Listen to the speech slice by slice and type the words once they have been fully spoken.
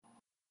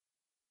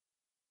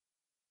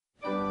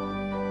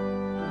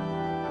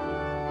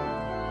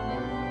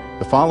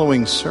The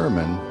following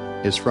sermon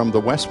is from the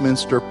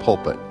Westminster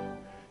pulpit,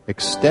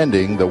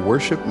 extending the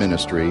worship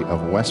ministry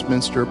of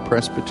Westminster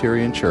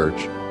Presbyterian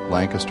Church,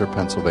 Lancaster,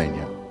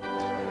 Pennsylvania.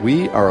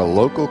 We are a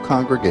local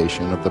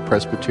congregation of the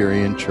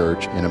Presbyterian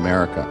Church in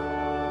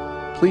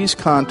America. Please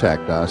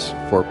contact us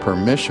for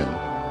permission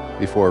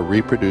before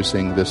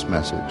reproducing this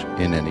message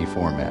in any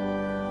format.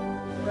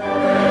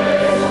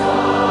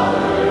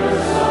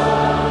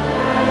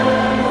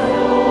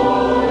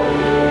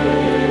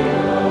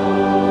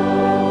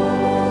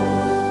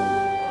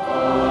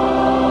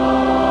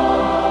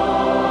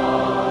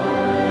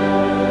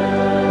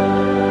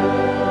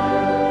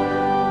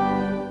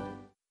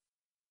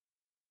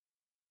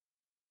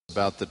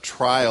 About the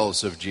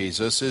trials of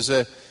Jesus is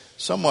a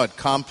somewhat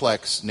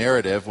complex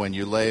narrative when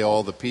you lay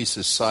all the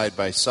pieces side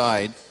by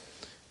side.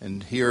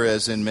 And here,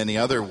 as in many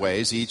other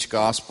ways, each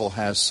gospel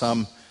has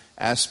some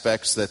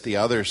aspects that the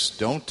others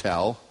don't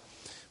tell.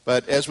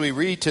 But as we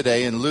read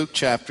today in Luke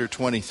chapter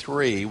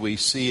 23, we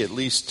see at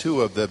least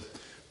two of the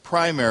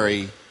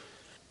primary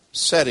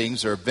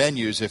settings or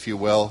venues, if you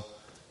will,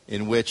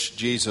 in which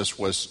Jesus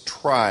was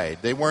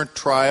tried. They weren't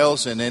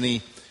trials in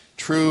any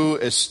true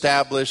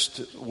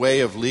established way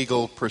of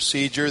legal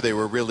procedure. They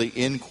were really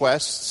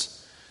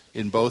inquests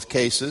in both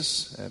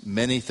cases.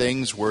 Many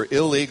things were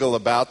illegal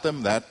about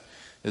them. That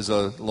is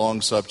a long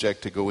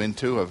subject to go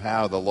into, of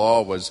how the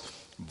law was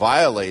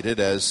violated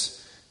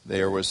as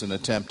there was an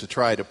attempt to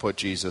try to put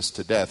Jesus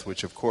to death,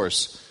 which of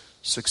course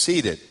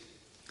succeeded.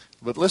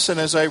 But listen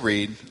as I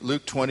read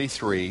Luke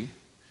 23,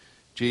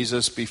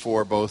 Jesus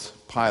before both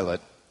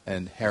Pilate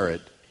and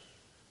Herod.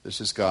 This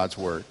is God's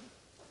word.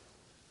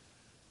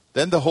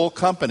 Then the whole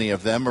company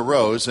of them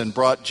arose and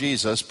brought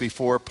Jesus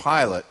before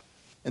Pilate.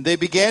 And they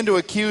began to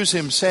accuse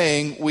him,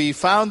 saying, "We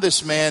found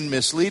this man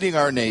misleading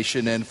our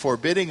nation and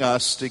forbidding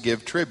us to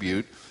give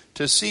tribute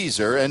to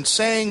Caesar, and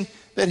saying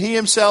that he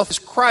himself is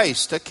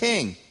Christ, a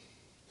king."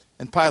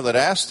 And Pilate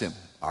asked him,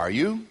 "Are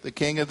you the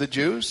king of the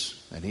Jews?"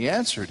 And he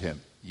answered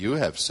him, "You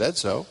have said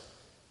so."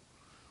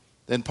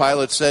 Then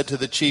Pilate said to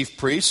the chief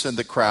priests and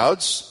the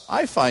crowds,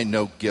 "I find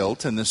no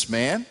guilt in this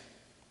man."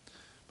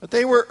 But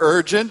they were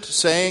urgent,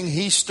 saying,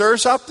 "He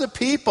stirs up the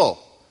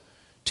people,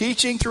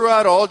 teaching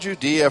throughout all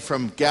Judea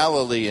from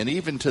Galilee and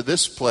even to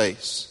this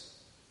place."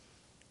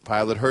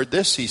 Pilate heard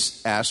this. He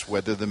asked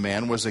whether the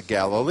man was a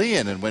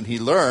Galilean. And when he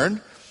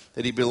learned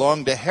that he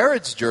belonged to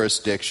Herod's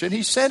jurisdiction,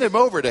 he sent him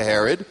over to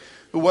Herod,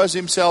 who was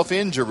himself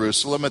in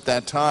Jerusalem at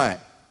that time.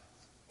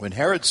 When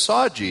Herod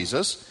saw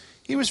Jesus,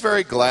 he was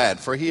very glad,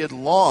 for he had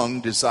long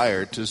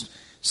desired to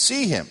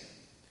see him.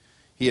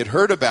 He had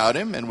heard about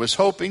him and was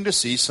hoping to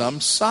see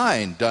some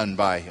sign done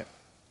by him.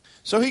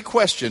 So he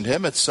questioned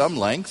him at some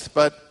length,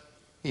 but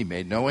he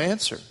made no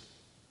answer.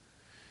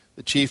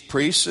 The chief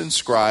priests and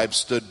scribes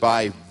stood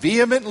by,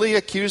 vehemently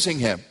accusing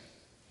him.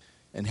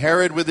 And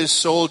Herod with his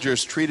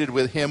soldiers treated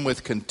with him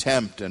with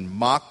contempt and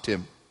mocked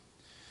him.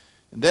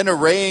 And then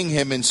arraying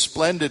him in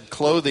splendid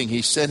clothing,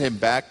 he sent him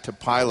back to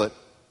Pilate.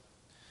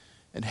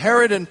 And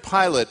Herod and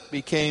Pilate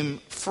became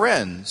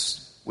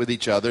friends with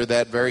each other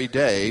that very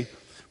day,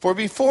 for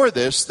before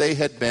this they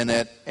had been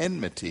at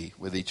enmity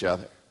with each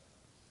other.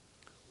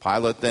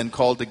 Pilate then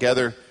called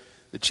together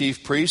the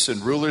chief priests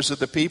and rulers of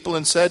the people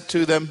and said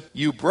to them,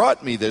 "You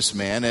brought me this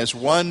man as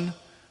one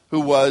who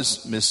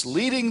was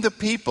misleading the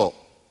people.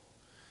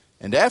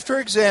 And after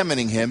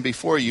examining him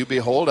before you,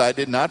 behold, I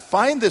did not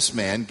find this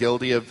man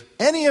guilty of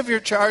any of your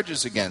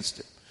charges against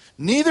him.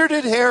 Neither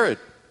did Herod,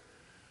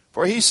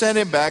 for he sent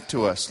him back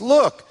to us.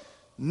 Look,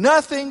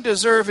 nothing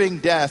deserving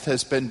death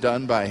has been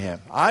done by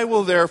him. I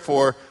will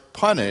therefore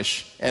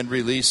punish and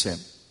release him."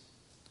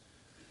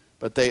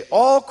 But they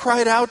all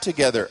cried out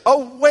together,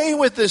 "Away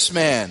with this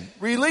man!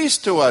 Release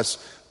to us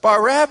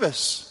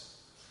Barabbas!"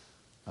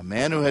 A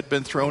man who had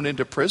been thrown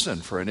into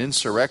prison for an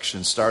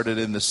insurrection started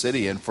in the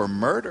city and for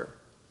murder.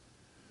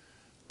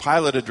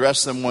 Pilate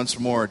addressed them once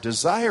more,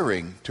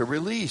 desiring to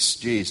release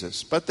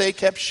Jesus. But they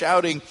kept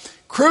shouting,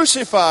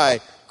 "Crucify!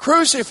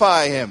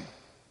 Crucify him!"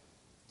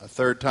 A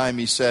third time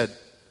he said,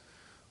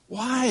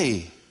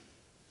 "Why?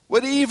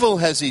 What evil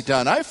has he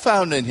done? I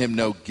found in him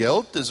no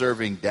guilt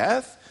deserving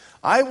death.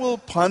 I will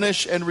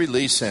punish and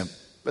release him."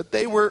 But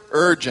they were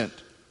urgent,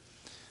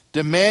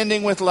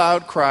 demanding with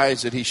loud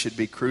cries that he should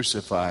be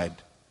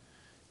crucified.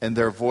 And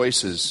their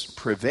voices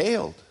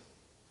prevailed.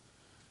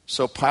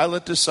 So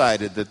Pilate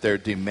decided that their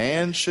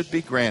demands should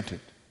be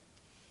granted.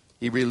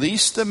 He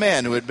released the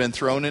man who had been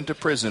thrown into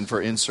prison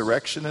for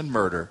insurrection and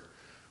murder,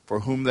 for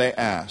whom they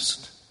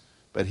asked.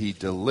 But he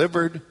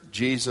delivered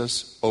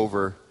Jesus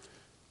over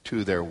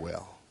to their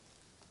will.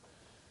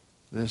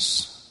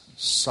 This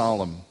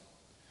solemn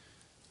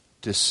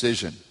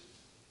decision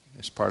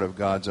is part of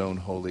God's own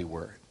holy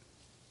word.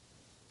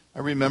 I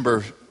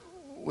remember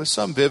with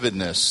some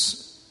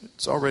vividness,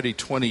 it's already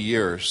 20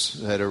 years,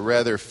 that a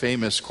rather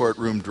famous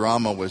courtroom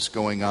drama was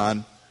going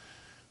on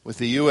with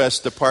the U.S.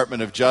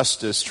 Department of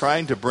Justice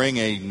trying to bring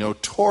a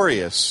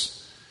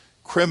notorious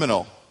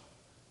criminal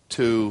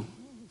to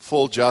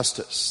full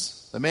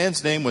justice. The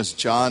man's name was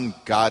John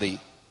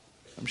Gotti.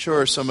 I'm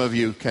sure some of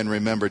you can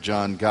remember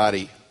John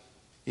Gotti.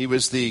 He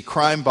was the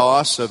crime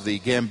boss of the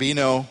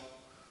Gambino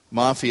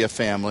mafia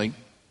family,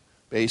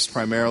 based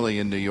primarily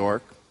in New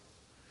York.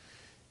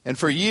 And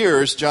for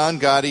years, John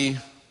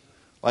Gotti,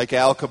 like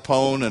Al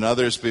Capone and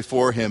others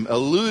before him,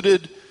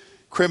 eluded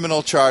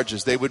criminal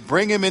charges. They would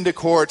bring him into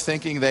court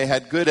thinking they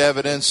had good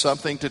evidence,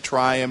 something to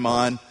try him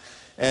on,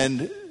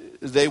 and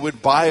they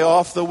would buy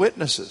off the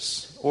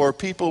witnesses, or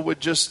people would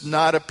just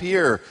not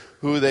appear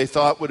who they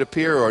thought would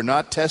appear or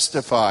not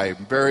testify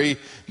very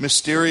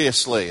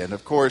mysteriously. And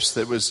of course,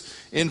 there was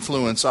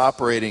influence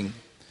operating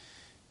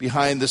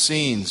behind the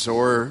scenes,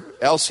 or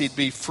else he'd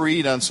be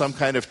freed on some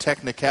kind of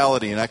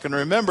technicality. And I can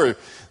remember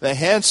the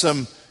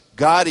handsome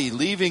Gotti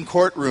leaving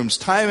courtrooms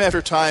time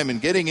after time and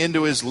getting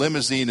into his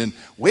limousine and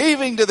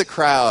waving to the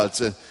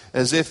crowds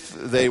as if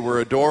they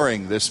were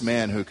adoring this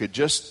man who could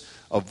just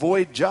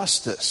avoid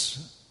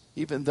justice,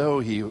 even though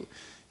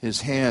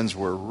his hands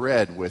were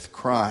red with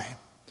crime.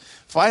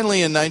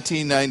 Finally, in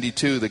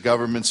 1992, the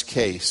government's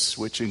case,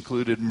 which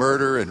included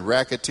murder and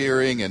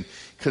racketeering and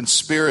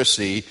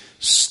conspiracy,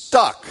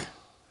 stuck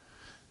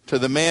to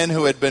the man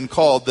who had been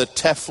called the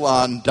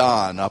Teflon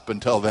Don up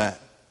until then.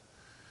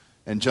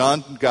 And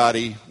John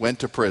Gotti went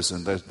to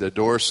prison. The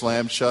door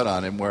slammed shut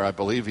on him, where I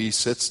believe he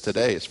sits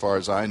today, as far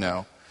as I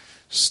know,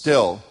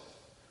 still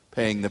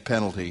paying the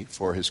penalty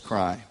for his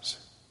crimes.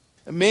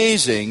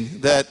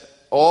 Amazing that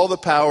all the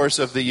powers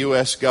of the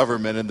U.S.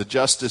 government and the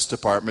Justice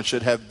Department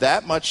should have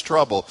that much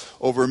trouble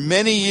over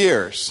many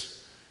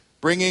years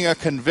bringing a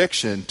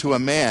conviction to a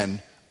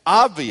man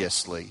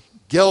obviously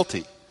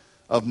guilty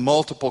of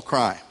multiple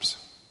crimes,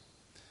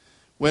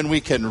 when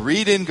we can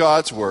read in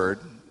God's Word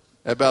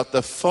about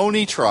the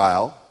phony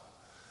trial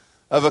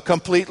of a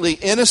completely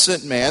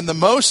innocent man, the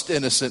most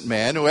innocent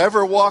man who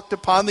ever walked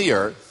upon the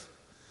earth,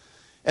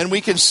 and we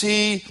can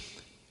see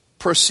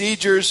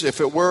procedures, if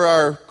it were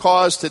our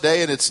cause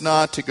today, and it's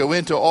not, to go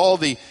into all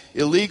the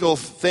illegal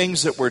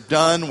things that were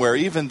done, where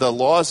even the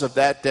laws of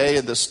that day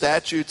and the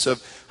statutes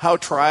of how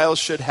trials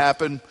should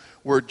happen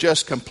were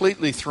just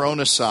completely thrown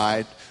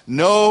aside.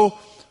 No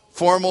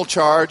formal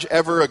charge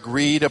ever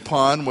agreed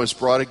upon was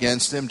brought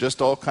against him,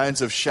 just all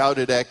kinds of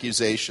shouted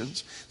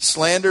accusations.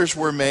 Slanders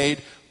were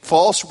made,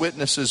 false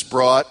witnesses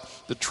brought.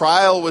 The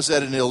trial was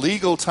at an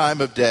illegal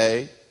time of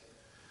day.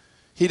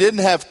 He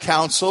didn't have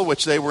counsel,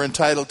 which they were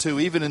entitled to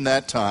even in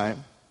that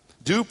time.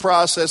 Due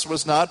process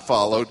was not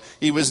followed.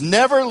 He was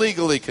never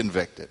legally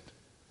convicted.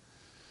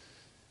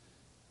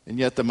 And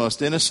yet the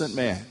most innocent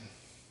man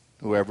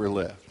who ever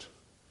lived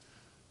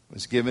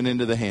was given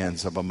into the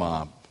hands of a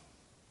mob,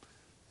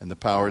 and the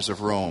powers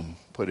of Rome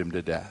put him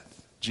to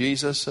death.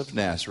 Jesus of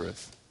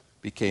Nazareth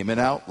became an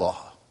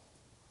outlaw,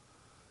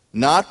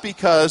 not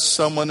because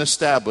someone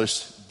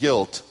established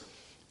guilt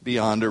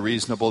beyond a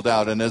reasonable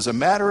doubt. And as a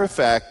matter of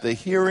fact, the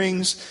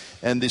hearings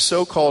and the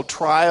so-called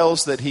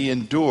trials that he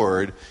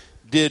endured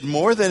did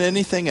more than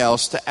anything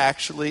else to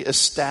actually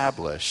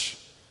establish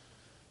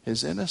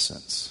his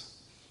innocence.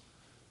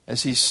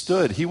 As he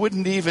stood, he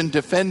wouldn't even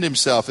defend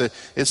himself.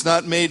 It's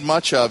not made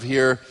much of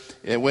here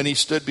when he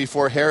stood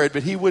before Herod,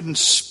 but he wouldn't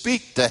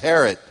speak to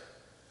Herod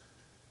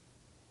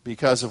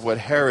because of what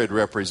Herod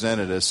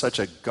represented as such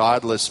a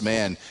godless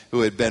man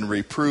who had been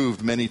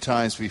reproved many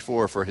times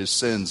before for his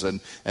sins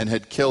and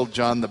had killed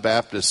John the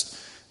Baptist,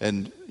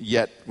 and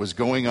yet was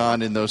going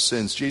on in those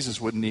sins. Jesus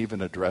wouldn't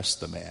even address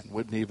the man,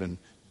 wouldn't even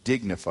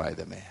dignify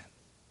the man.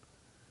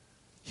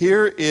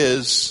 Here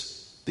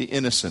is the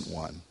innocent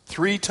one,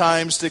 3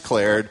 times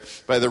declared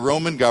by the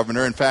Roman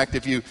governor. In fact,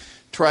 if you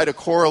try to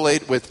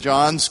correlate with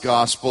John's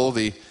gospel,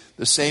 the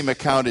same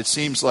account, it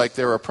seems like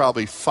there are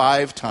probably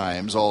 5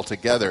 times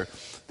altogether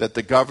that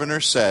the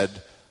governor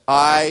said,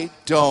 "I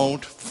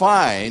don't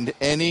find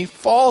any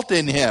fault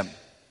in him.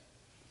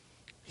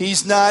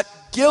 He's not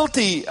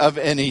guilty of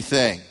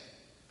anything.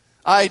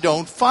 I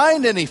don't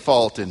find any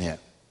fault in him."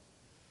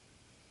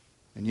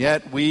 And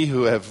yet we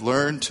who have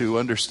learned to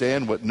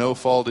understand what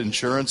no-fault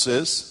insurance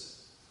is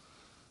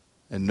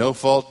and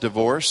no-fault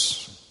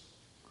divorce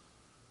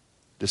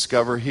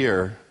discover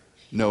here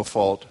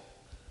no-fault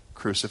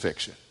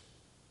crucifixion.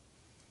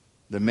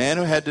 The man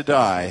who had to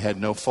die had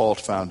no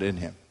fault found in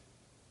him.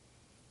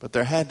 But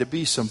there had to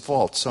be some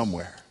fault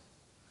somewhere.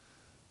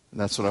 And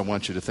that's what I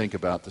want you to think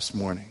about this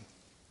morning.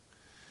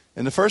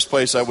 In the first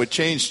place, I would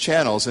change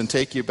channels and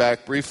take you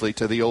back briefly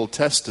to the Old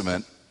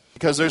Testament,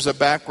 because there's a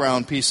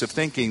background piece of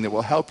thinking that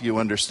will help you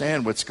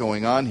understand what's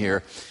going on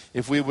here.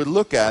 If we would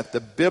look at the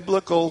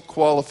biblical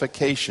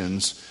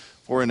qualifications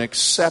for an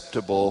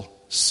acceptable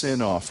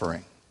sin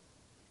offering.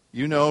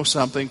 You know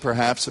something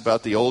perhaps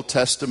about the Old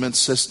Testament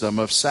system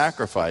of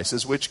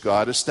sacrifices which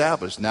God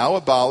established, now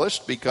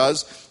abolished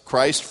because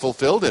Christ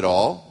fulfilled it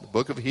all. The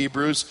book of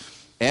Hebrews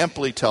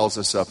amply tells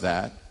us of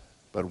that.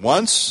 But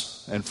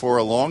once and for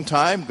a long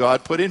time,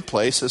 God put in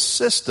place a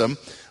system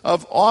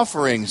of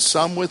offerings,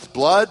 some with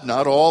blood,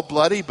 not all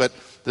bloody, but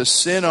the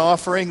sin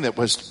offering that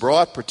was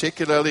brought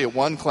particularly at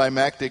one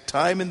climactic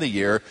time in the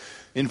year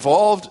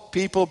involved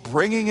people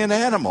bringing an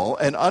animal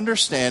and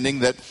understanding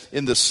that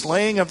in the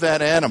slaying of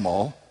that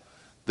animal,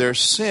 their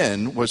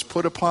sin was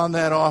put upon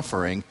that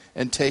offering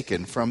and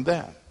taken from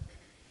them.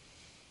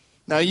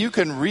 Now, you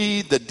can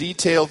read the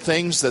detailed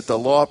things that the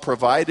law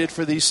provided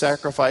for these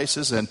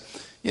sacrifices, and,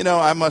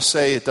 I must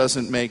say it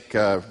doesn't make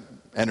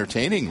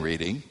entertaining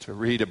reading to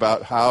read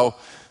about how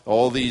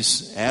all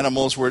these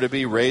animals were to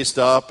be raised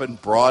up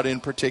and brought in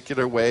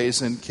particular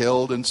ways and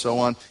killed and so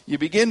on. You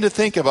begin to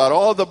think about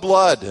all the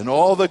blood and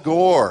all the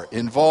gore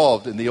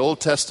involved in the Old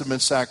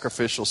Testament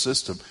sacrificial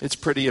system. It's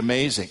pretty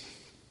amazing.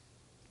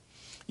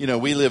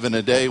 We live in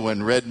a day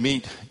when red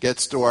meat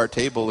gets to our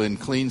table in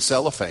clean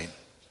cellophane.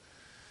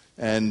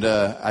 And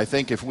I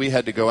think if we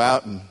had to go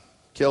out and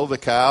kill the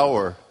cow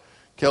or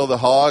kill the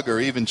hog or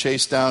even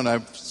chase down, I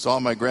saw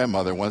my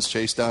grandmother once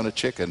chase down a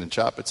chicken and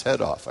chop its head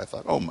off. I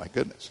thought, oh my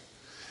goodness.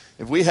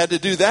 If we had to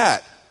do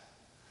that,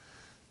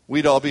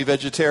 we'd all be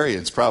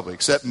vegetarians probably,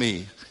 except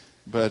me.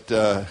 But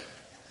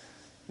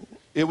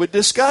it would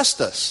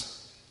disgust us.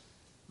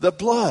 The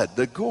blood,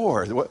 the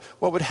gore,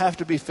 what would have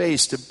to be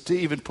faced to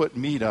even put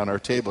meat on our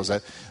tables.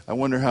 I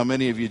wonder how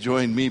many of you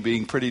joined me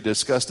being pretty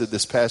disgusted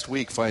this past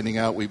week, finding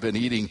out we've been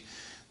eating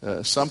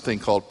something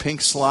called pink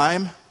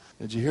slime.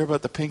 Did you hear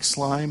about the pink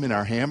slime in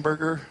our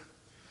hamburger?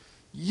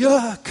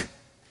 Yuck!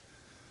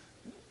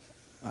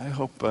 I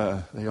hope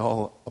they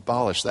all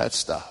abolish that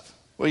stuff.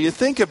 Well, you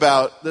think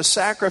about the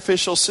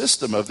sacrificial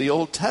system of the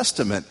Old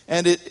Testament,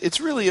 and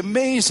it's really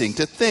amazing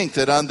to think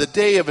that on the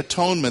Day of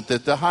Atonement,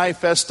 that the high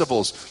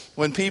festivals,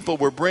 when people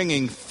were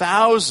bringing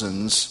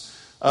thousands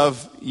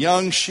of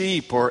young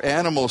sheep or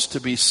animals to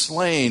be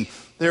slain,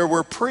 there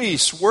were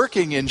priests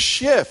working in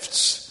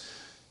shifts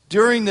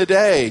during the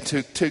day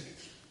to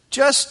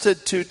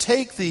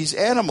take these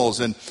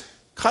animals and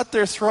cut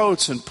their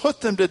throats and put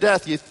them to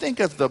death. You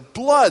think of the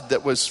blood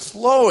that was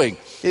flowing.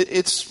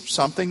 It's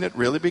something that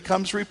really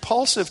becomes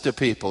repulsive to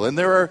people. And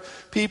there are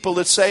people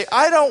that say,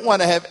 I don't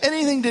want to have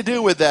anything to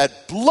do with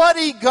that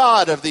bloody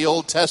God of the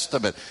Old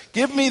Testament.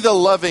 Give me the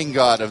loving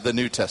God of the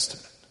New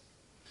Testament.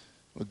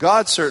 Well,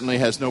 God certainly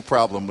has no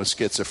problem with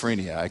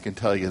schizophrenia, I can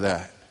tell you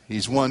that.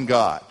 He's one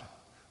God,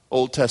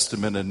 Old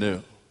Testament and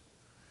New.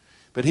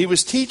 But he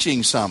was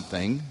teaching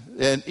something,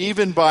 and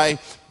even by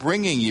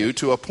bringing you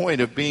to a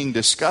point of being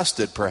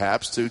disgusted,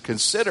 perhaps, to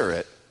consider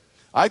it,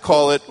 I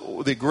call it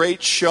the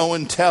great show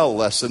and tell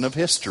lesson of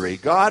history.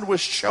 God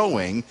was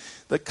showing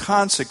the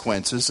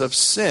consequences of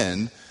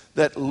sin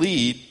that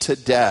lead to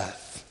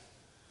death.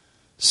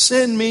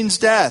 Sin means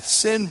death.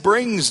 Sin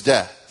brings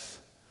death.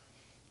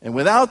 And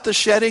without the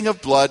shedding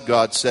of blood,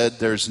 God said,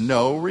 there's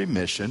no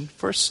remission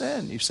for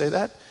sin. You say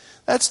that?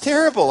 That's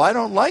terrible. I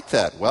don't like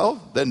that.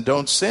 Well, then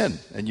don't sin,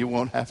 and you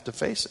won't have to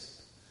face it.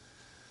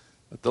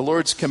 But the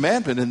Lord's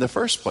commandment in the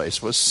first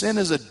place was sin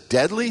is a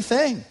deadly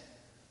thing.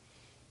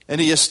 And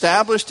he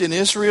established in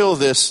Israel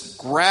this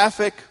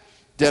graphic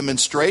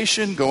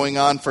demonstration going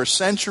on for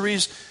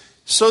centuries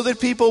so that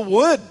people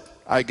would,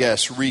 I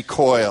guess,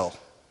 recoil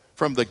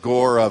from the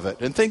gore of it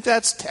and think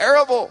that's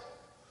terrible.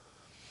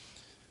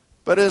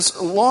 But as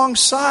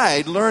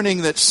alongside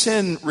learning that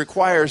sin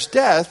requires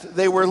death,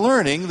 they were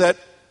learning that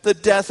the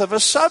death of a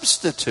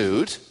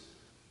substitute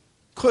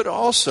could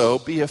also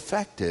be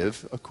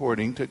effective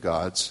according to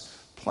God's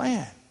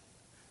plan.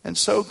 And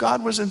so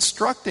God was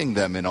instructing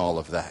them in all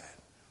of that.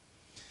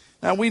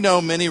 Now we know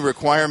many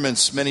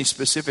requirements, many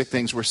specific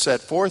things were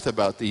set forth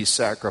about these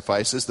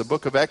sacrifices. The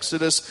book of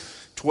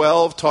Exodus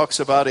 12 talks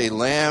about a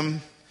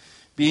lamb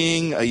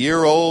being a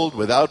year old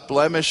without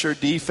blemish or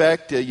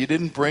defect. You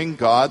didn't bring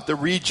God the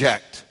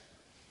reject.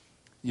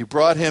 You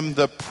brought him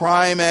the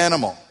prime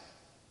animal,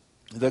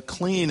 the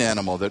clean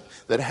animal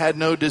that had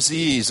no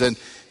disease. And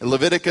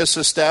Leviticus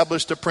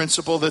established a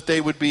principle that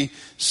they would be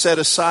set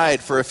aside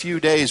for a few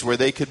days where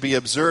they could be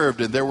observed.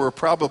 And there were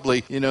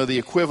probably, the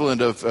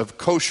equivalent of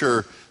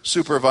kosher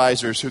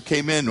supervisors who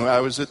came in. I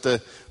was at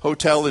the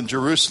hotel in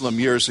Jerusalem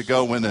years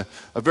ago when a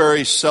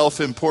very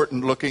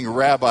self-important looking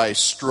rabbi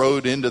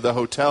strode into the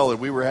hotel, and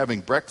we were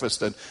having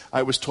breakfast, and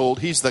I was told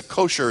he's the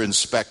kosher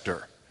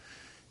inspector,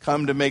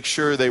 come to make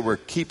sure they were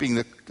keeping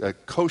the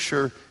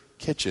kosher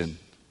kitchen.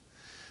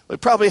 We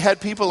probably had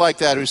people like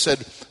that who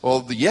said,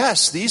 well,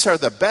 yes, these are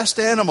the best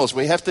animals.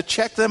 We have to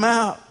check them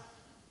out.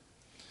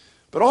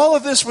 But all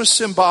of this was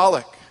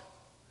symbolic.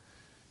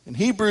 In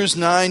Hebrews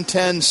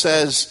 9:10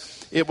 says,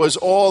 it was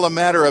all a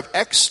matter of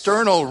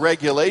external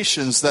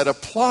regulations that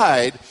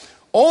applied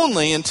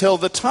only until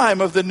the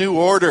time of the new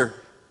order.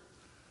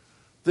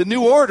 The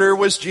new order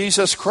was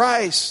Jesus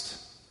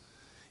Christ.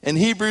 And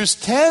Hebrews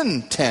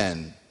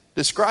 10:10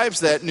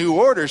 describes that new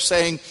order,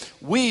 saying,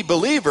 we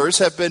believers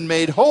have been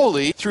made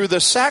holy through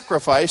the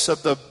sacrifice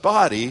of the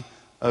body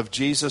of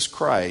Jesus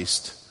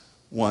Christ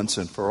once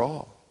and for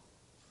all.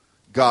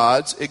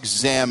 God's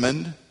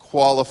examined,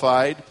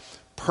 qualified,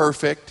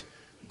 perfect,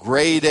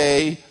 grade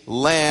A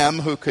lamb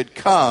who could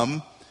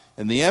come,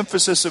 and the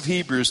emphasis of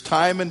Hebrews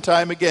time and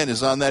time again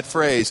is on that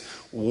phrase,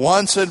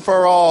 once and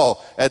for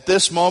all, at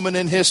this moment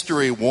in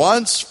history,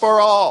 once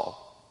for all,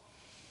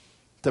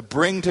 to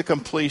bring to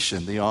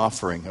completion the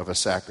offering of a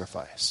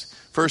sacrifice.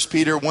 1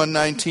 Peter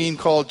 1:19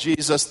 called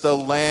Jesus the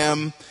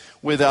Lamb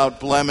without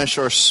blemish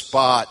or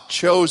spot,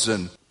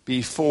 chosen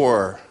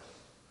before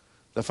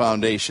the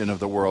foundation of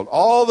the world.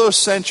 All those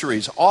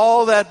centuries,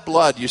 all that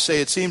blood, you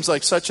say it seems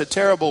like such a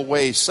terrible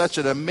waste, such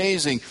an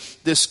amazing,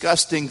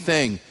 disgusting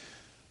thing.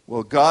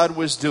 Well, God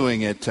was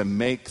doing it to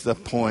make the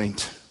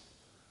point.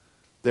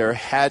 There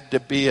had to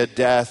be a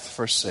death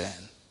for sin.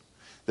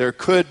 There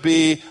could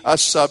be a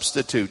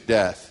substitute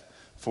death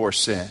for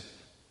sin.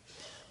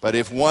 But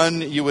if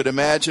one, you would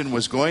imagine,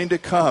 was going to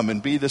come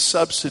and be the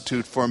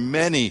substitute for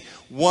many,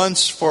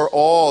 once for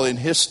all in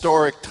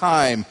historic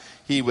time,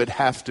 he would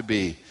have to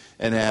be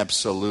an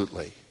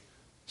absolutely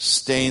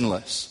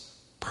stainless,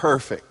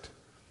 perfect,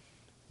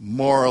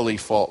 morally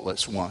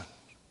faultless one.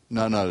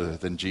 None other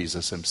than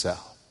Jesus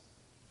himself.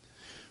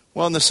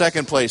 Well, in the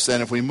second place,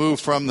 then, if we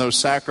move from those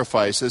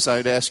sacrifices,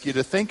 I'd ask you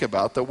to think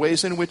about the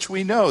ways in which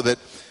we know that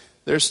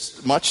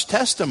there's much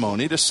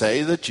testimony to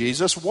say that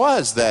Jesus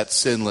was that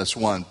sinless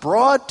one.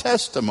 Broad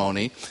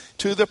testimony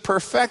to the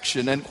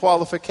perfection and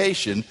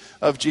qualification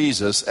of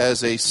Jesus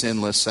as a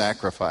sinless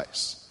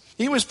sacrifice.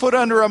 He was put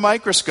under a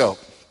microscope.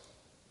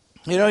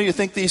 You know, you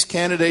think these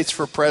candidates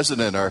for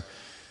president are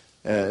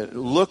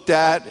looked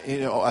at,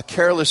 a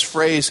careless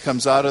phrase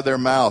comes out of their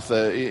mouth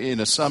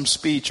in some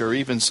speech or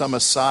even some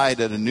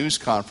aside at a news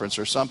conference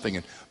or something,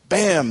 and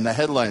bam, the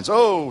headlines.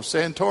 Oh,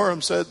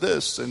 Santorum said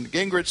this, and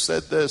Gingrich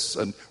said this,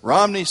 and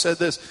Romney said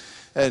this.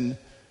 And,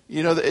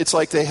 it's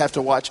like they have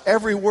to watch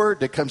every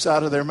word that comes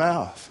out of their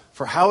mouth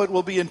for how it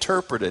will be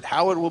interpreted,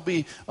 how it will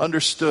be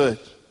understood.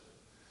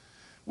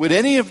 Would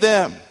any of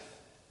them,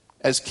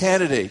 as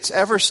candidates,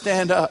 ever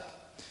stand up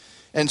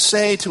and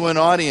say to an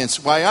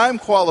audience, why, I'm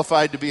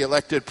qualified to be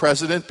elected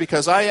president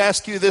because I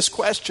ask you this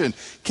question: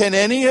 can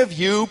any of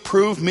you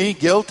prove me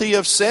guilty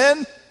of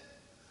sin?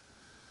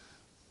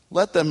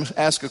 Let them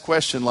ask a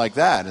question like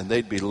that and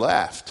they'd be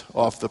laughed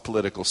off the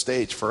political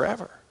stage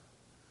forever.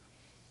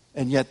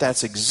 And yet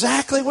that's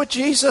exactly what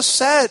Jesus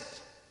said.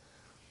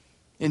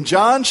 In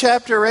John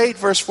chapter 8,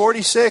 verse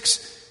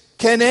 46,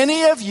 can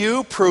any of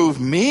you prove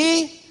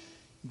me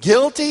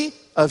guilty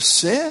of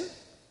sin?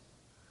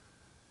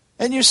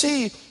 And you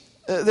see,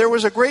 there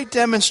was a great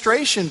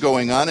demonstration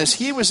going on as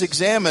he was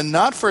examined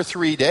not for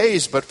 3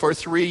 days, but for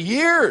 3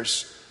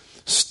 years.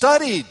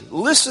 Studied,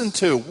 listened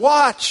to,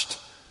 watched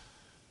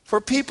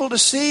for people to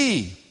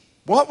see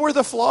what were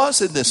the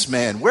flaws in this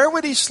man. Where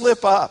would he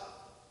slip up?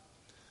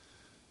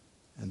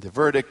 And the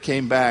verdict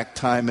came back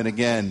time and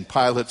again.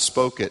 Pilate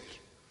spoke it.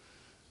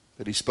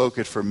 But he spoke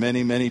it for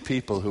many, many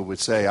people who would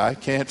say, I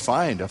can't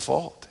find a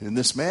fault in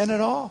this man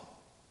at all.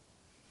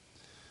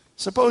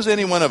 Suppose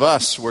any one of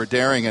us were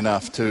daring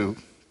enough to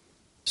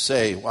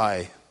say,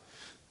 why,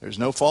 there's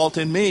no fault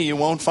in me, you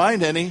won't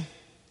find any.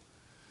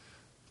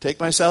 Take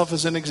myself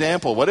as an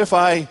example. What if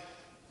I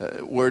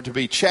were to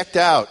be checked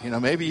out?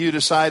 Maybe you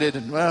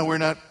decided, well, we're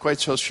not quite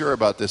so sure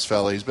about this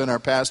fellow. He's been our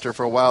pastor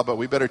for a while, but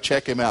we better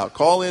check him out.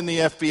 Call in the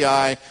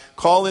FBI,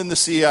 call in the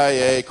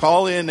CIA,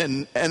 call in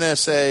an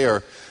NSA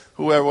or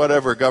whoever,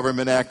 whatever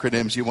government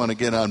acronyms you want to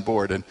get on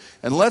board. And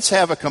let's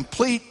have a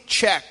complete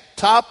check,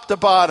 top to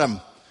bottom,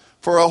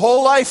 for a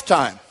whole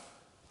lifetime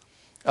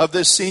of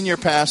this senior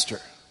pastor.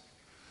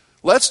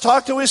 Let's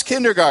talk to his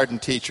kindergarten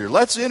teacher.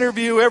 Let's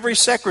interview every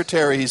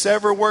secretary he's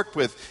ever worked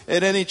with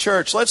at any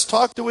church. Let's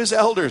talk to his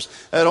elders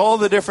at all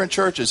the different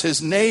churches,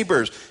 his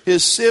neighbors,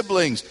 his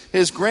siblings,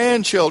 his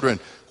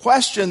grandchildren.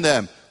 Question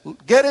them.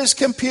 Get his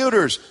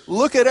computers.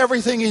 Look at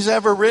everything he's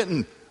ever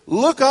written.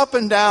 Look up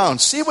and down.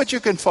 See what you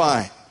can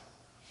find.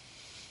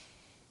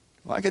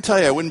 Well, I can tell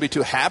you I wouldn't be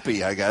too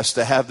happy, I guess,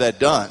 to have that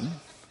done.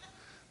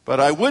 But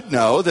I would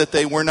know that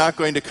they were not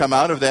going to come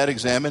out of that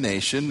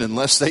examination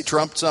unless they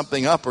trumped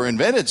something up or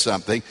invented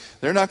something.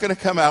 They're not going to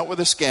come out with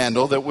a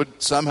scandal that would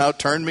somehow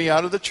turn me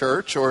out of the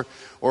church or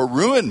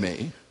ruin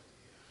me.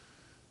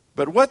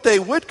 But what they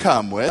would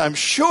come with, I'm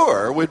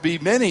sure, would be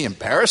many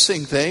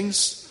embarrassing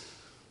things.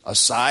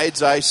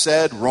 Asides I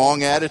said,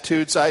 wrong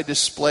attitudes I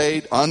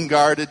displayed,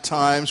 unguarded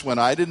times when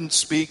I didn't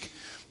speak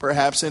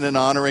perhaps in an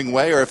honoring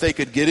way. Or if they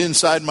could get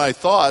inside my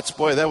thoughts,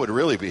 boy, that would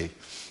really be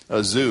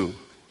a zoo.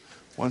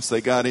 Once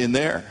they got in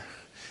there.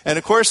 And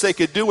of course they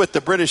could do what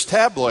the British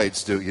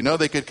tabloids do.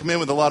 They could come in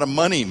with a lot of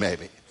money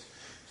maybe.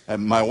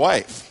 And my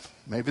wife,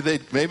 maybe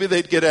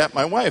they'd get at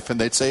my wife and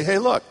they'd say, hey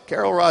look,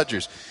 Carol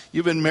Rogers,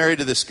 you've been married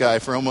to this guy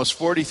for almost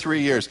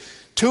 43 years.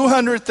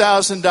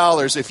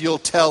 $200,000 if you'll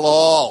tell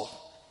all.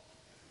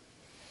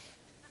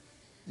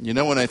 When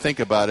I think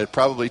about it,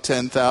 probably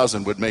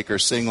 10,000 would make her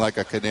sing like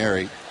a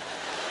canary.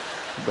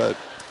 But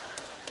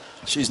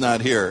she's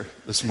not here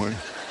this morning.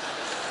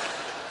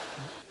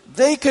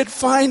 They could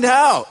find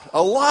out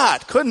a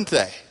lot, couldn't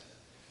they?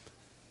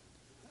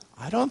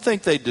 I don't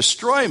think they'd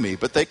destroy me,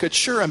 but they could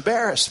sure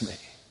embarrass me.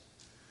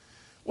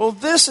 Well,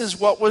 this is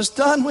what was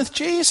done with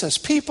Jesus.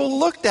 People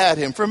looked at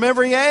him from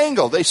every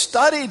angle. They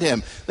studied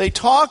him. They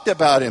talked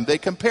about him. They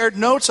compared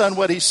notes on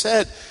what he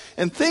said.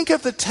 And think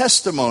of the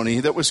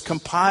testimony that was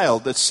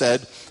compiled that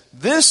said,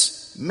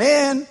 this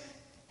man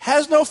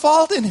has no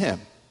fault in him.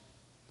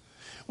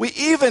 We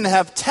even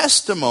have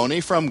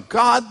testimony from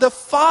God the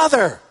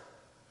Father.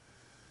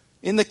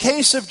 In the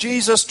case of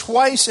Jesus,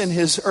 twice in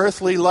his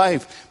earthly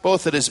life,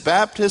 both at his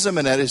baptism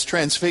and at his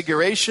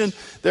transfiguration,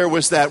 there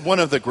was that one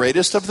of the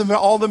greatest of them,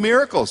 all the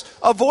miracles.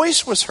 A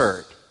voice was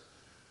heard.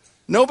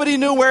 Nobody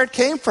knew where it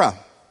came from.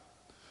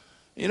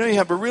 You know, you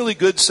have a really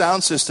good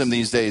sound system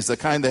these days, the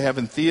kind they have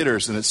in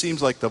theaters, and it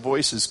seems like the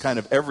voice is kind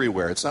of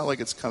everywhere. It's not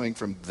like it's coming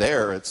from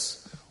there.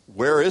 It's,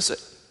 where is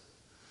it?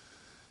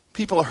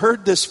 People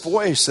heard this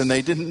voice, and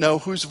they didn't know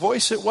whose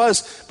voice it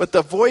was, but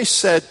the voice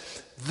said,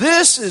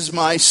 "This is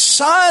my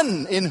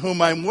Son, in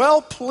whom I'm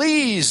well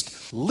pleased.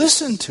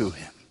 Listen to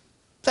him."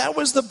 That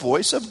was the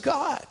voice of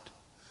God.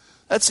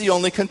 That's the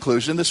only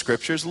conclusion the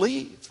Scriptures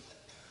leave.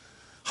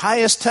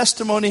 Highest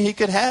testimony he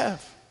could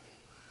have.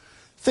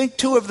 Think,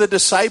 too, of the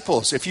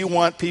disciples, if you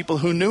want people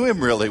who knew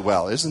him really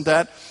well. Isn't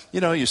that,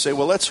 you say,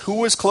 well, who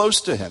was close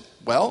to him?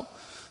 Well,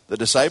 the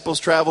disciples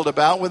traveled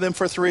about with him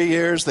for 3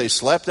 years. They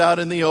slept out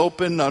in the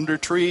open under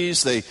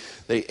trees. They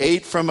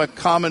ate from a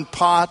common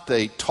pot.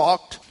 They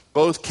talked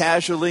both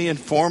casually and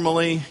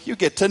formally. You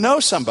get to know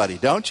somebody,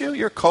 don't you?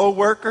 Your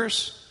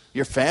co-workers,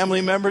 your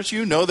family members.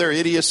 You know their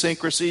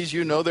idiosyncrasies.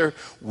 You know their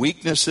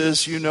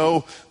weaknesses. You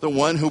know the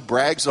one who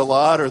brags a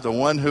lot or the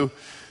one who,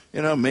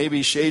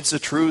 maybe shades the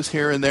truth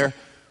here and there.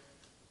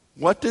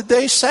 What did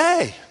they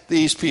say,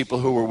 these people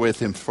who were with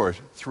him for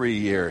 3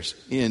 years,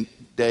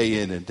 day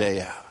in and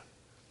day out?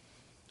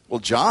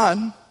 Well,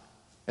 John,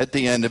 at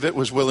the end of it,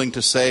 was willing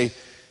to say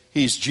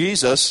he's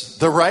Jesus,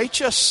 the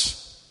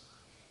righteous.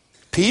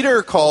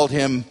 Peter called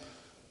him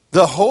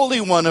the Holy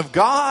One of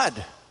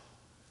God.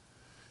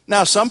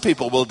 Now, some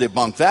people will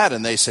debunk that,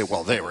 and they say,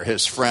 well, they were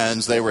his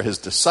friends, they were his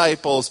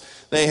disciples,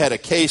 they had a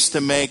case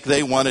to make,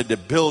 they wanted to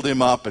build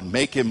him up and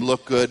make him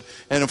look good,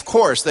 and of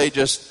course, they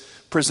just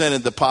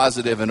presented the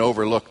positive and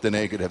overlooked the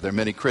negative. There are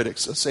many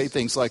critics that say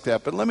things like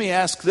that, but let me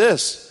ask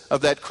this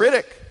of that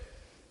critic.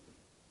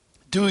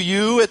 Do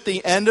you, at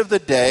the end of the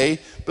day,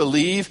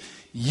 believe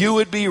you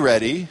would be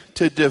ready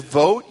to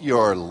devote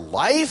your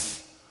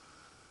life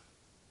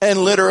and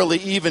literally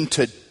even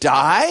to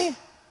die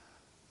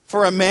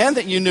for a man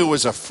that you knew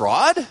was a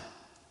fraud?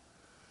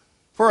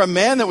 For a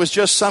man that was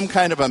just some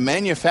kind of a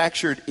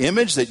manufactured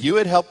image that you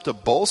had helped to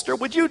bolster?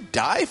 Would you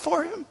die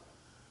for him?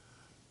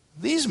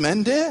 These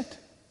men did.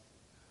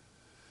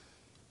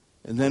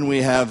 And then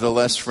we have the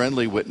less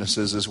friendly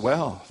witnesses as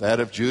well, that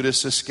of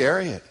Judas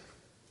Iscariot.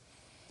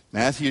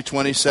 Matthew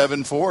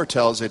 27:4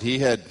 tells that he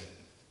had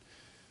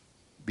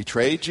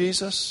betrayed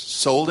Jesus,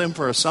 sold him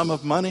for a sum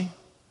of money,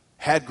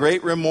 had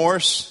great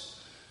remorse,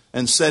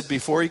 and said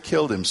before he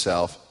killed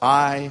himself,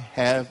 "I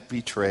have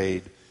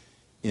betrayed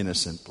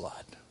innocent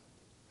blood."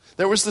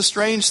 There was the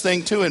strange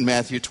thing, too, in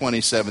Matthew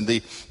 27,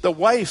 the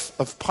wife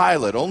of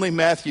Pilate. Only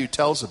Matthew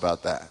tells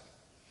about that.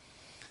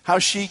 How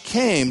she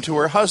came to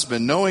her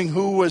husband, knowing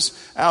who was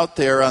out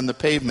there on the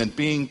pavement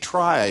being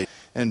tried,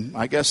 and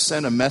I guess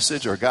sent a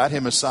message or got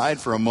him aside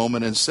for a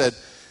moment and said,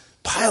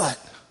 "Pilate,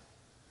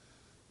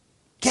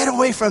 get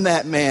away from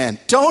that man.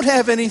 Don't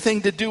have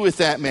anything to do with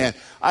that man.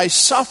 I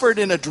suffered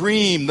in a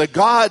dream. The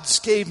gods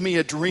gave me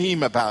a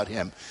dream about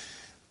him.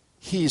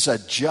 He's a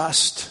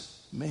just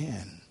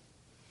man,"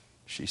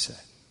 she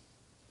said.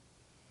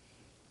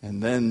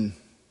 And then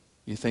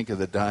you think of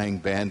the dying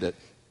bandit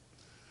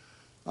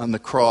on the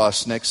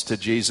cross next to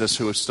Jesus,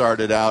 who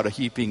started out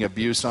heaping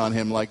abuse on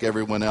him like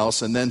everyone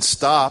else, and then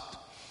stopped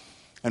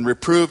and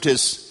reproved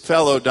his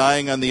fellow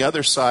dying on the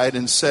other side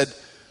and said,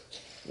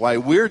 "Why,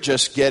 we're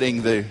just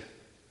getting the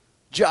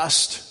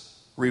just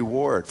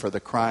reward for the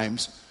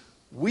crimes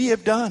we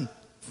have done.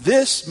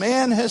 This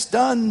man has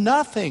done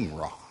nothing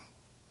wrong."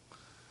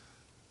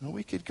 Well,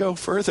 we could go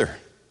further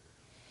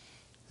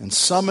and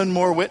summon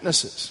more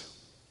witnesses.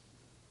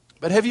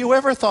 But have you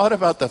ever thought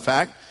about the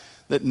fact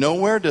that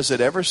nowhere does it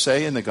ever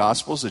say in the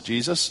Gospels that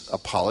Jesus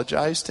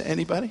apologized to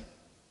anybody?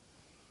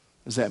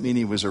 Does that mean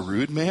he was a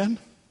rude man?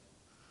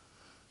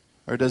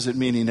 Or does it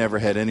mean he never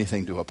had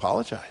anything to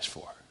apologize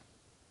for?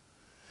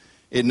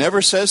 It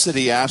never says that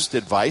he asked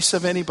advice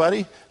of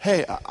anybody.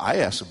 Hey, I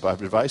ask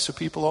advice of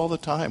people all the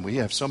time. We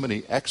have so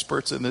many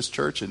experts in this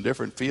church in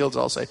different fields.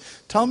 I'll say,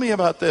 "Tell me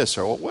about this,"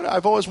 or "What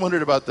I've always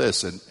wondered about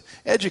this," and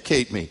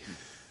educate me.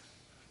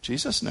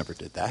 Jesus never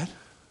did that.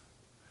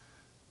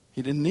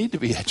 He didn't need to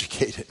be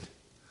educated.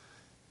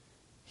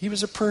 He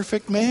was a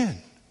perfect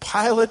man.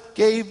 Pilate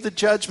gave the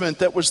judgment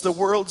that was the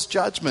world's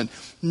judgment.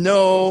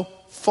 No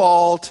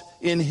fault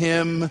in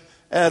him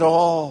at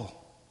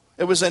all.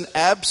 It was an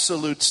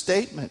absolute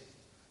statement.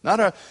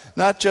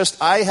 Not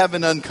just, I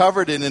haven't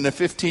uncovered it in a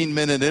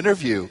 15-minute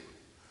interview.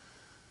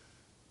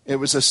 It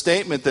was a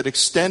statement that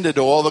extended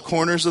to all the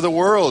corners of the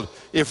world.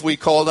 If we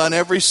called on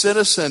every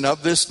citizen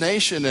of this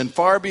nation and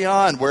far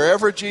beyond,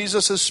 wherever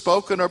Jesus has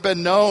spoken or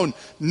been known,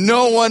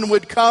 no one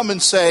would come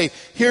and say,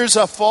 "Here's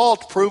a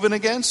fault proven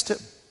against him."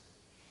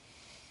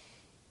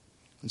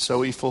 And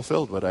so he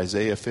fulfilled what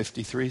Isaiah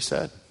 53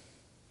 said.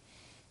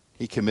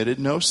 He committed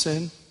no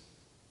sin.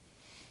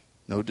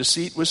 No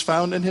deceit was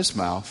found in his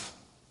mouth.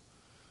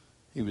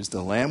 He was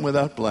the Lamb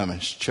without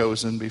blemish,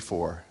 chosen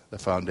before the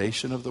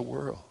foundation of the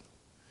world.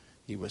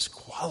 He was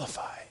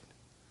qualified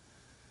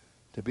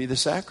to be the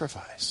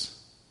sacrifice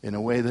in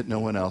a way that no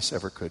one else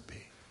ever could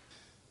be.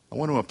 I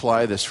want to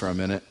apply this for a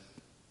minute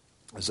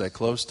as I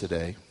close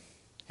today.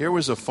 Here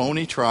was a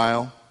phony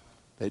trial.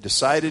 They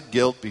decided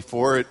guilt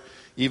before it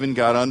even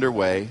got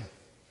underway.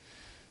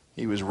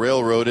 He was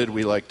railroaded,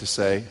 we like to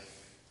say.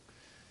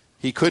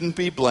 He couldn't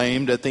be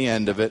blamed at the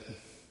end of it. And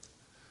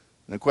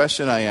the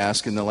question I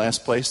ask in the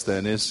last place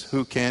then is,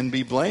 who can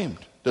be blamed?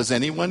 Does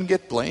anyone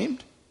get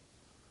blamed?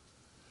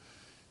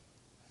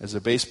 As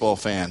a baseball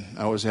fan,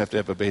 I always have to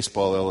have a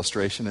baseball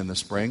illustration in the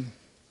spring.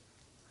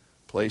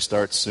 Play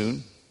starts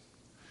soon.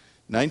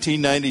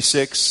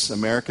 1996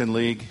 American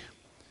League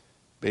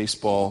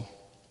Baseball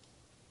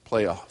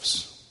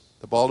playoffs.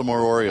 The Baltimore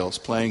Orioles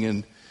playing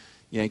in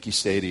Yankee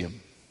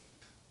Stadium.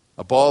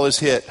 A ball is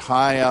hit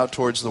high out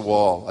towards the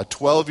wall. A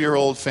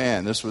 12-year-old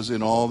fan, this was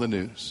in all the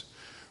news,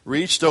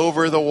 reached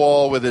over the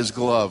wall with his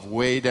glove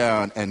way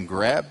down and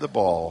grabbed the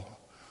ball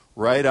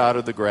right out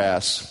of the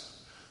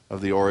grass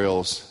of the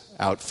Orioles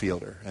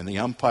outfielder. And the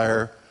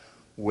umpire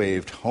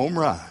waved, home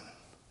run.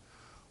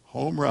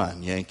 Home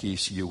run,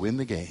 Yankees, you win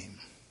the game.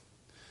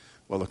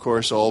 Well, of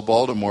course, all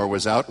Baltimore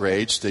was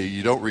outraged.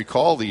 You don't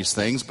recall these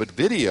things, but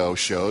video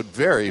showed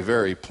very,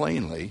 very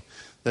plainly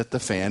that the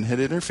fan had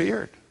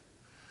interfered.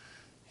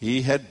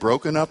 He had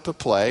broken up the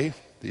play.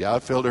 The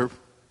outfielder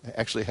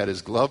actually had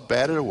his glove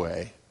batted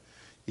away.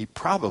 He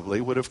probably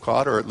would have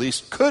caught, or at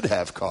least could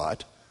have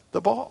caught,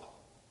 the ball.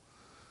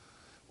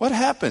 What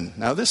happened?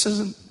 Now, this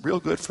isn't real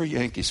good for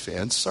Yankees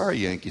fans. Sorry,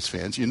 Yankees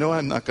fans. You know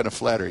I'm not going to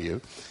flatter you.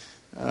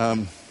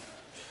 But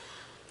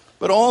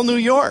all New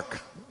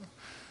York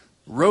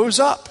rose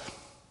up.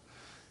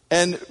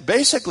 And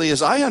basically,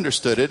 as I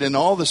understood it, in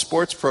all the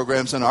sports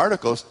programs and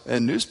articles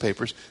and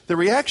newspapers, the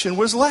reaction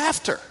was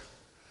laughter.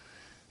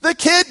 The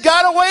kid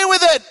got away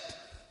with it.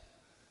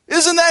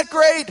 Isn't that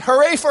great?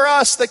 Hooray for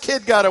us. The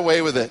kid got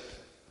away with it.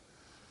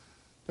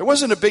 There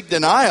wasn't a big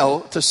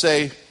denial to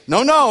say,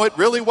 no, it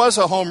really was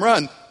a home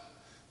run.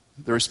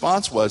 The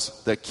response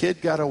was, the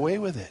kid got away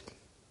with it.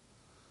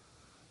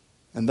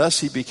 And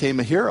thus he became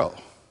a hero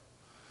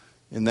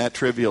in that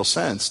trivial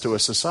sense to a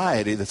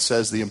society that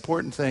says the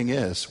important thing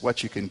is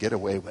what you can get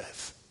away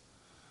with.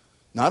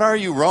 Not are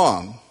you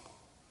wrong,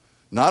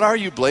 not are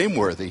you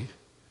blameworthy,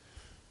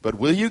 but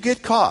will you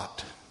get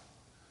caught?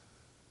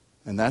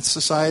 And that's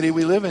society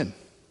we live in.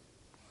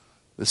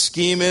 The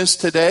scheme is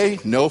today,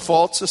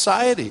 no-fault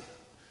society.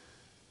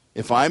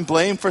 If I'm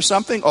blamed for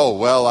something,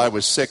 I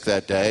was sick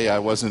that day. I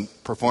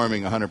wasn't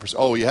performing 100%.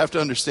 Oh, you have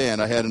to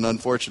understand, I had an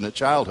unfortunate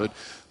childhood.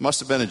 Must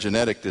have been a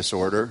genetic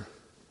disorder.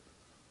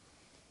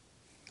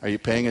 Are you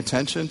paying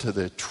attention to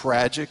the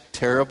tragic,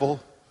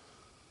 terrible,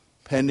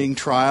 pending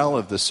trial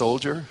of the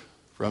soldier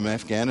from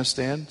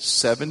Afghanistan?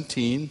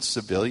 17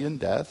 civilian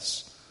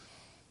deaths.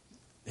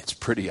 It's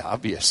pretty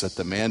obvious that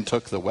the man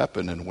took the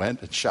weapon and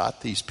went and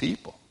shot these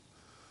people.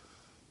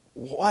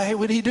 Why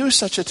would he do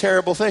such a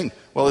terrible thing?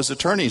 Well, his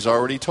attorney's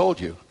already told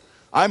you.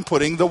 I'm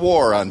putting the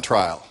war on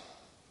trial.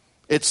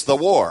 It's the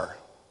war.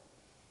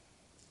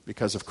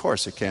 Because, of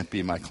course, it can't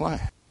be my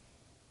client.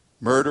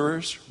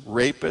 Murderers,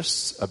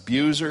 rapists,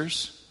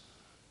 abusers,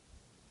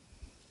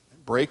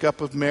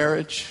 breakup of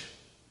marriage,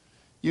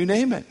 you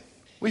name it.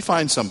 We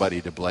find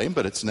somebody to blame,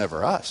 but it's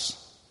never us.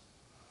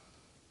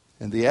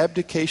 And the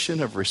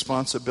abdication of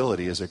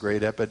responsibility is a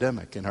great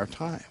epidemic in our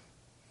time.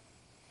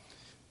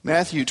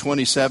 Matthew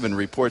 27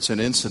 reports an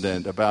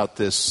incident about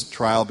this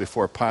trial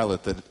before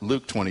Pilate that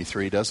Luke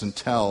 23 doesn't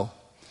tell.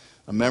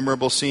 A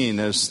memorable scene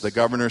as the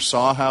governor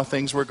saw how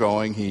things were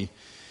going. He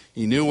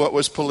knew what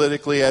was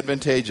politically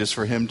advantageous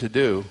for him to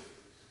do.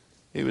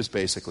 He was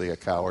basically a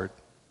coward.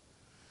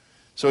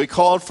 So he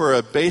called for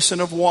a basin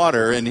of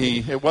water, and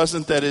it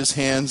wasn't that his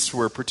hands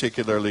were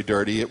particularly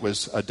dirty, it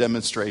was a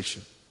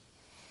demonstration.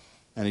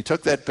 And he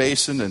took that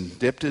basin and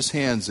dipped his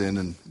hands in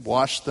and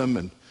washed them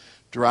and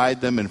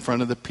dried them in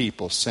front of the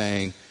people,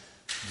 saying,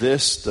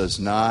 "This does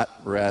not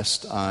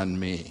rest on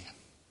me.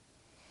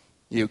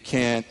 You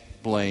can't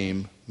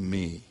blame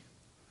me.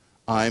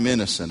 I'm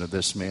innocent of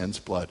this man's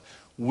blood."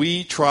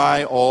 We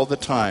try all the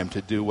time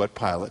to do what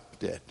Pilate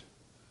did.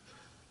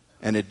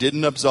 And it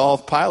didn't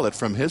absolve Pilate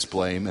from his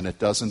blame, and it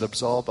doesn't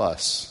absolve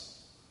us.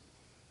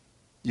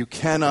 You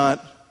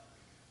cannot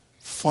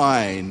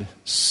find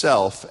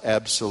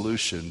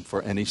self-absolution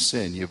for any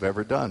sin you've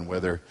ever done,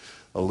 whether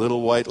a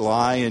little white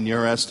lie in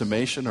your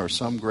estimation or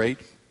some great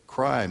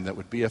crime that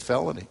would be a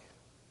felony.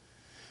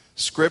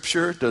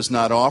 Scripture does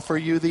not offer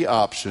you the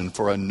option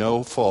for a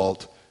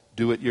no-fault,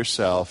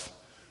 do-it-yourself,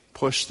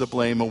 push the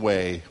blame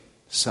away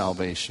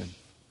salvation.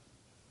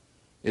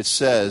 It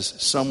says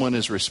someone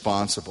is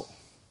responsible.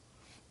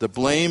 The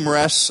blame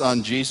rests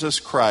on Jesus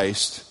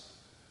Christ,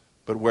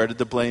 but where did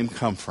the blame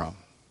come from?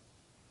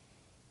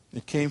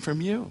 It came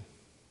from you.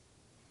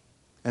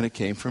 And it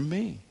came from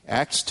me.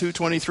 Acts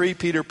 2:23,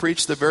 Peter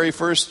preached the very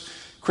first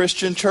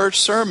Christian church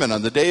sermon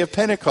on the day of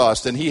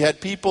Pentecost, and he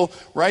had people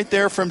right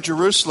there from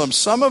Jerusalem,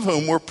 some of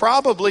whom were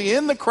probably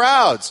in the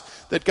crowds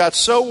that got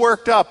so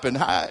worked up, and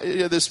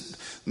this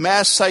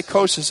mass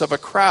psychosis of a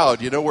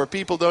crowd, where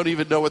people don't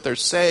even know what they're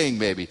saying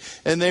maybe.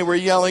 And they were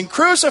yelling,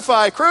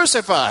 "Crucify,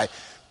 crucify."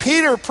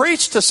 Peter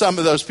preached to some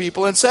of those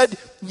people and said,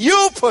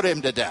 you put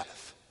him to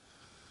death.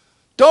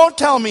 Don't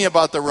tell me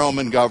about the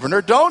Roman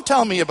governor. Don't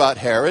tell me about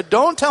Herod.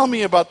 Don't tell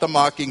me about the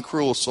mocking,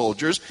 cruel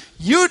soldiers.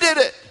 You did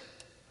it.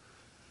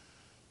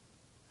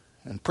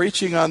 And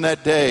preaching on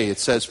that day, it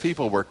says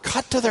people were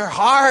cut to their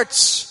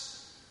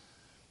hearts.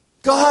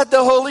 God,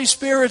 the Holy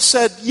Spirit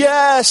said,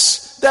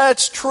 yes,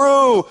 that's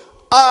true.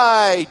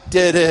 I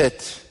did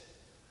it.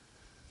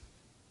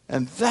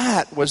 And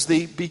that was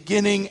the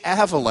beginning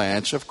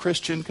avalanche of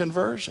Christian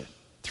conversion.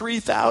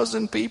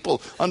 3,000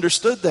 people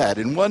understood that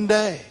in one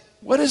day.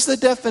 What is the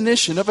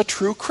definition of a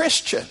true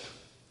Christian?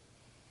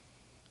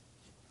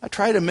 I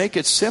try to make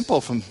it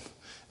simple from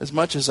as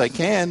much as I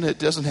can. It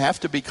doesn't have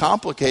to be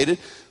complicated.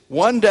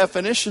 One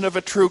definition of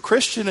a true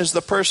Christian is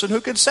the person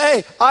who can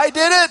say, I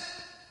did it.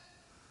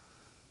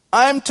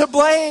 I'm to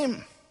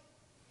blame.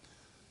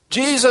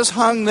 Jesus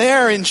hung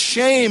there in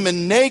shame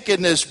and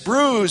nakedness,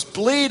 bruised,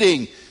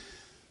 bleeding,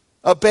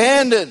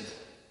 abandoned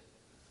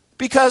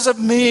because of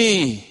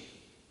me.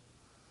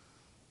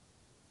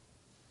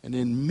 And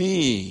in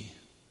me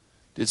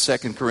did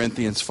 2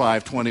 Corinthians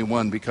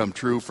 5:21 become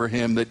true for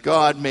him, that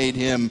God made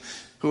him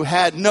who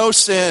had no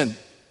sin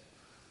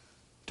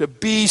to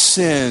be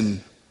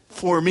sin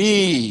for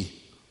me,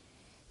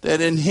 that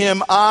in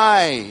him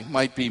I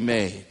might be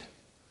made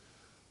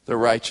the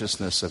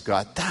righteousness of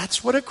God.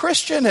 That's what a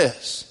Christian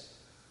is.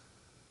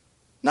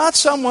 Not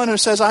someone who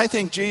says, I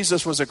think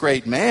Jesus was a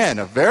great man,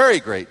 a very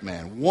great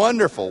man,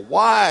 wonderful,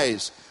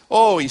 wise.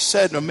 Oh, he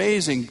said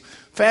amazing,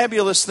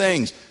 fabulous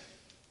things.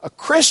 A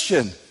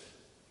Christian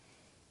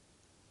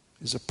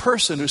is a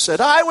person who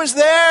said, I was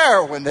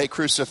there when they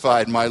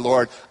crucified my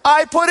Lord.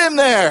 I put him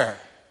there.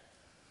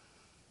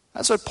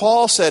 That's what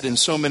Paul said in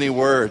so many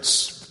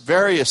words,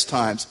 various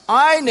times.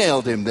 I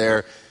nailed him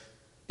there,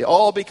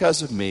 all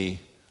because of me.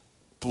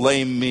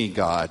 Blame me,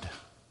 God.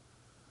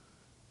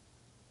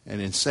 And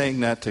in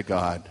saying that to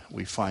God,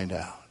 we find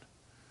out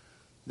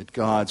that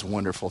God's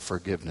wonderful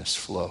forgiveness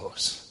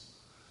flows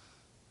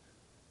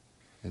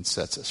and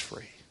sets us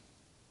free.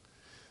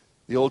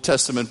 The Old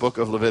Testament book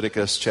of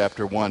Leviticus,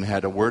 chapter 1,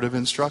 had a word of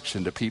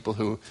instruction to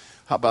people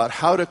about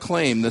how to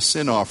claim the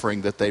sin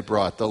offering that they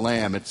brought, the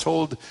lamb. It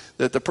told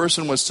that the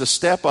person was to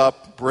step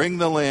up, bring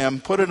the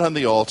lamb, put it on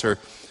the altar,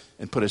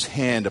 and put his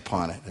hand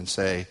upon it and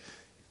say,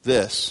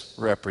 this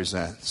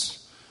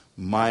represents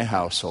my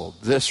household.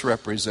 This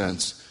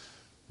represents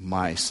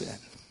my sin.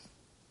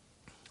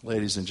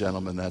 Ladies and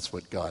gentlemen, that's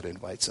what God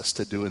invites us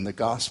to do in the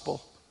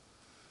gospel.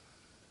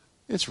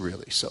 It's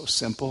really so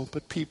simple,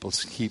 but people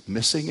keep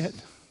missing it.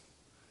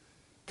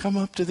 Come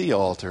up to the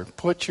altar,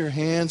 put your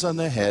hands on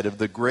the head of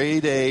the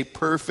grade A,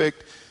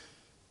 perfect,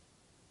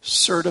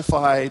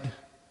 certified,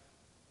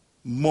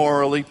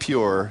 morally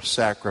pure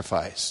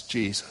sacrifice,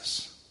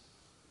 Jesus.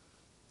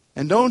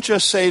 And don't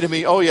just say to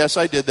me, oh yes,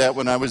 I did that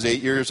when I was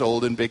 8 years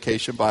old in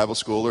Vacation Bible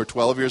School or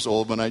 12 years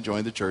old when I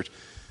joined the church.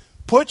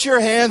 Put your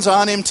hands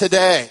on him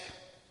today.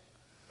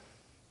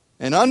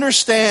 And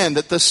understand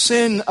that the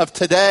sin of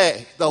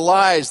today, the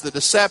lies, the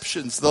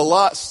deceptions, the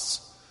lusts,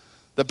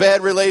 the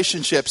bad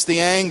relationships, the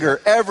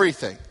anger,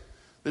 everything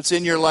that's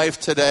in your life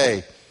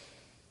today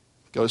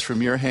goes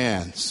from your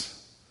hands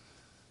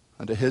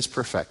unto his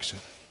perfection.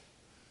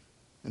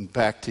 And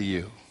back to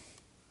you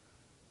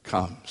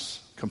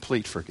comes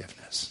complete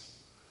forgiveness,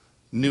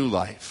 new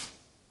life,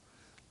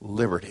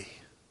 liberty.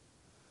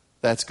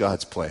 That's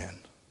God's plan.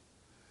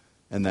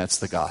 And that's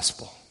the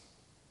gospel.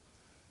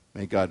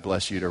 May God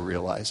bless you to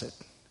realize it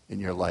in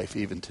your life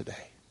even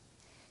today.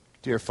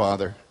 Dear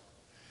Father,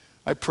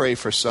 I pray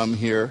for some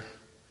here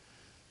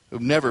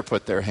who've never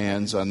put their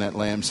hands on that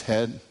lamb's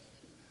head,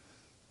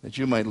 that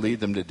you might lead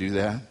them to do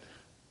that.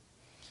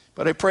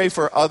 But I pray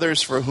for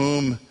others for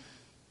whom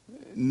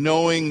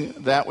knowing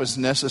that was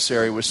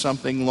necessary was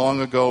something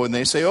long ago, and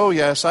they say, oh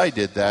yes, I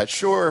did that.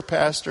 Sure,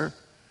 Pastor,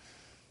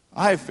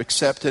 I've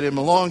accepted him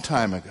a long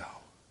time ago.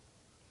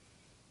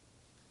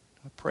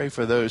 I pray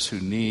for those who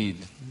need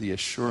the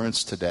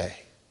assurance today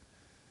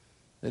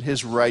that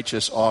his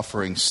righteous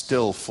offering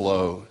still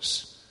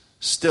flows,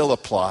 still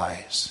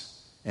applies,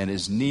 and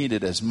is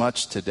needed as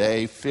much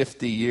today,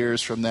 50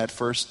 years from that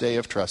first day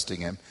of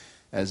trusting him,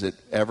 as it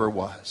ever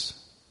was.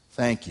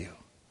 Thank you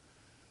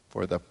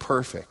for the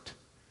perfect,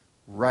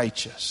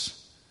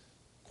 righteous,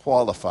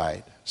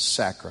 qualified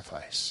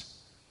sacrifice.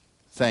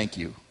 Thank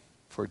you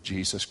for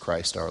Jesus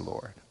Christ our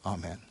Lord.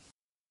 Amen.